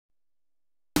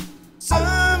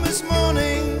Summer's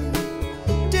morning,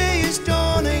 day is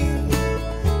dawning,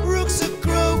 rooks are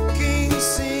croaking,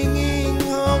 singing,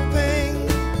 hoping.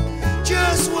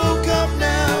 Just woke up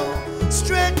now,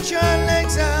 stretch our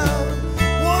legs out,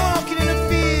 walking in a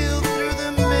field through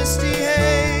the misty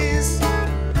haze.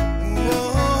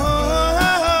 Whoa,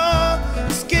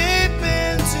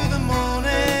 escaping to the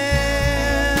morning,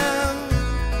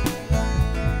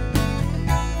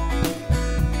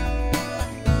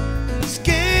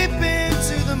 escaping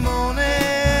to the morning.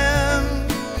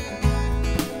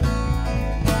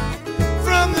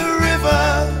 From the river,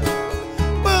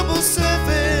 bubble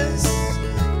surface,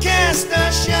 cast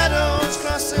our shadows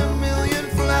across a million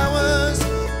flowers.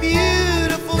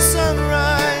 Beautiful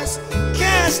sunrise,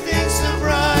 casting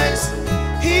surprise.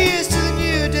 Here's to the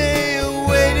new day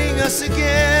awaiting us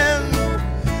again.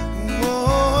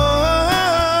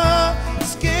 Whoa,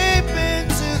 escaping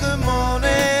to the morning.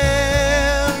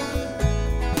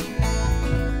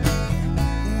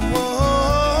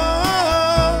 Whoa,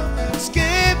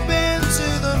 escaping to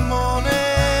the morning.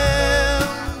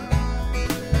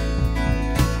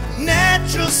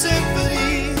 Natural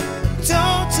symphony,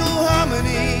 total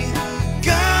harmony.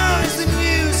 God is the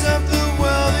news of the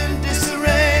world in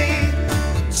disarray.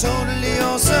 Totally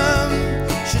awesome,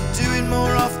 should do it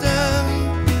more often.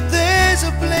 There's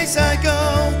a place I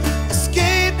go,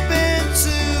 escaping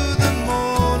to the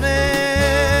morning.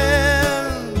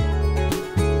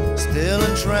 Still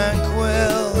and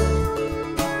tranquil,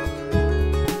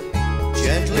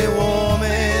 gently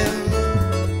warming.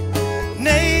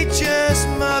 Nature's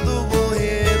mother will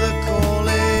hear the calling.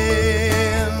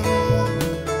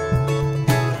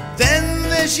 Then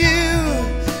there's you,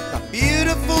 my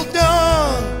beautiful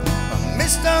dawn, my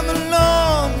mist on the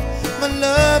lawn, my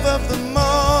love of the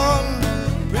morn.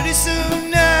 Pretty soon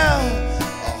now,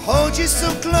 I'll hold you so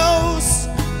close.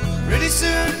 Pretty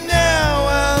soon now,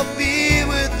 I'll be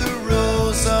with the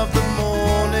rose of the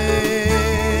morning.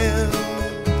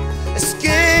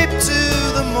 Escape to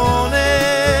the morning.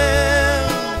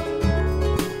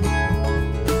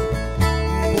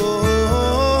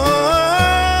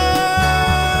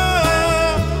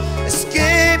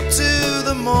 Escape to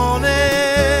the morning.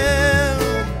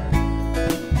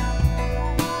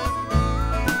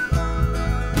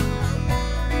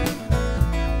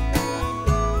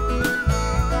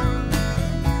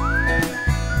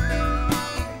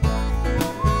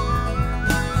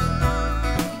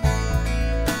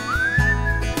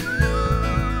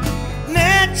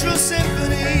 Natural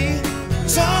symphony,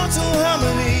 total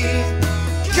harmony.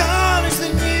 God is the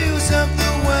news of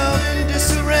the world in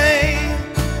disarray.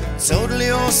 Totally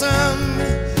awesome,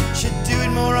 should do it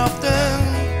more often.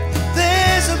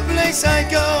 There's a place I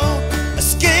go,